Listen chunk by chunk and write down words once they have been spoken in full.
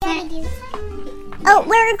Oh,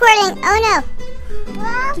 we're recording. Oh no.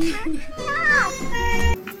 Well, turn it off.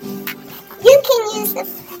 You can use the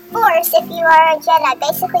Force if you are a Jedi.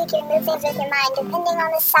 Basically, you can move things with your mind depending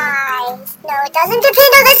on the size. No, it doesn't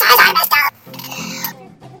depend on the size. I messed up.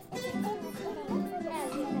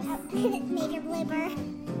 Major blooper.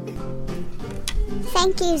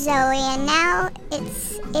 Thank you, Zoe. And now it.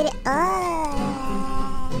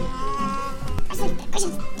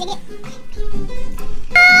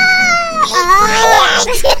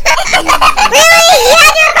 Really? You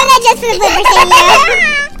had to record that just for the blooper thing,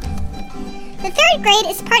 The third grade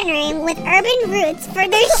is partnering with Urban Roots for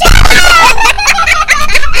their show.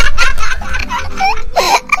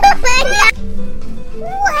 Oh my God.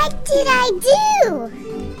 What did I do?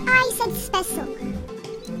 I said special.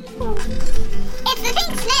 It's the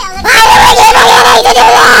pink snail. Why did I do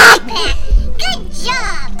that? Good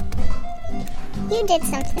job. You did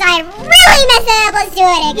something. I really messed it up. Let's do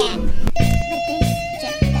it again.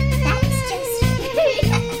 That's just...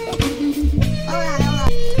 Hold on.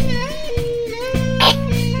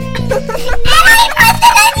 And I pressed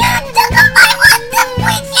it and you took off my one to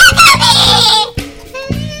point at me!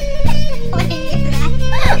 What did you do that?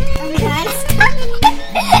 Oh my God, stop.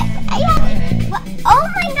 Oh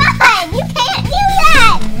my God, you can't do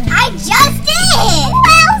that. I just did.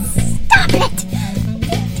 Well, stop it!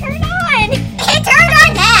 Turn on. It turned on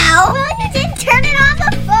now. Well, you didn't turn it on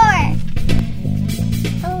before.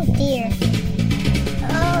 Oh dear.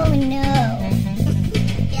 Oh no.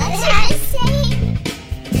 That's what I'm saying.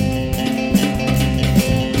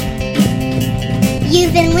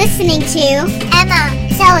 You've been listening to Emma,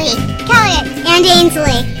 Zoe, Kelly, and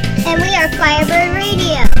Ainsley. and we are Firebird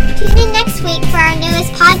Radio. Tune in next week for our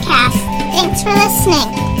newest podcast. Thanks for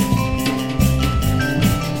listening.